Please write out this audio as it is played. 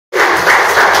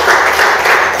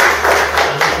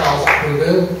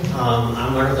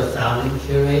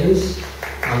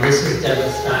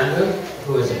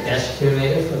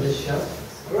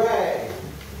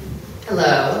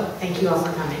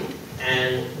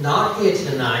not here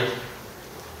tonight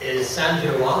is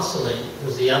Sandra Wassilie,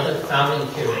 who's the other founding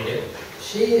curator.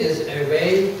 She is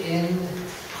away in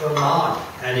Vermont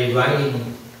at a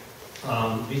writing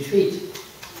retreat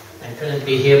and couldn't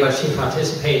be here, but she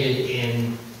participated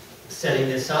in setting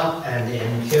this up and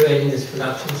in curating this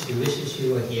production. She wishes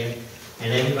you were here,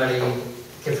 and everybody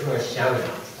give her a shout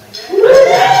out.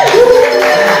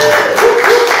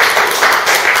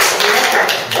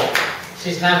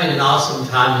 She's having an awesome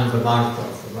time in Vermont,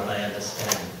 from what I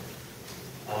understand.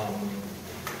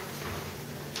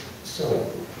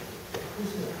 So,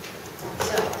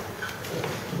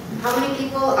 how many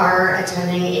people are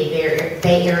attending a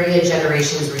Bay Area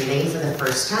Generations reading for the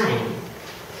first time?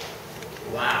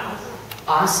 wow.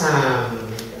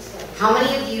 Awesome. How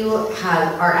many of you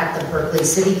are at the Berkeley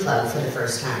City Club for the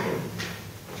first time?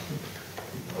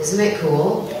 Isn't it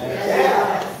cool?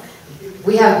 Yeah.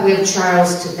 We have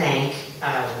Charles to thank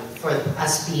for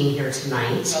us being here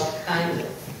tonight. Well,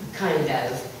 Kind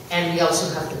of. And we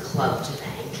also have the club to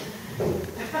thank.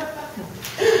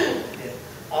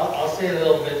 I'll say a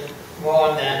little bit more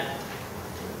on that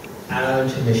at our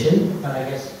intermission, but I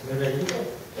guess we're ready to go.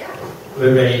 Yeah.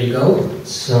 We're ready to go.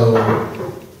 So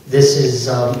this is,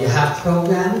 you have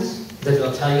programs that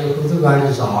will tell you who the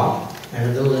writers are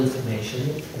and a little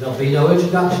information. There'll be no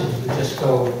introductions, we just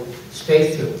go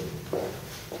straight through.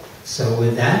 So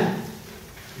with that,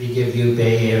 we give you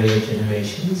Bay Area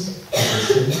Generations,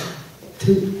 edition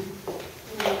 2.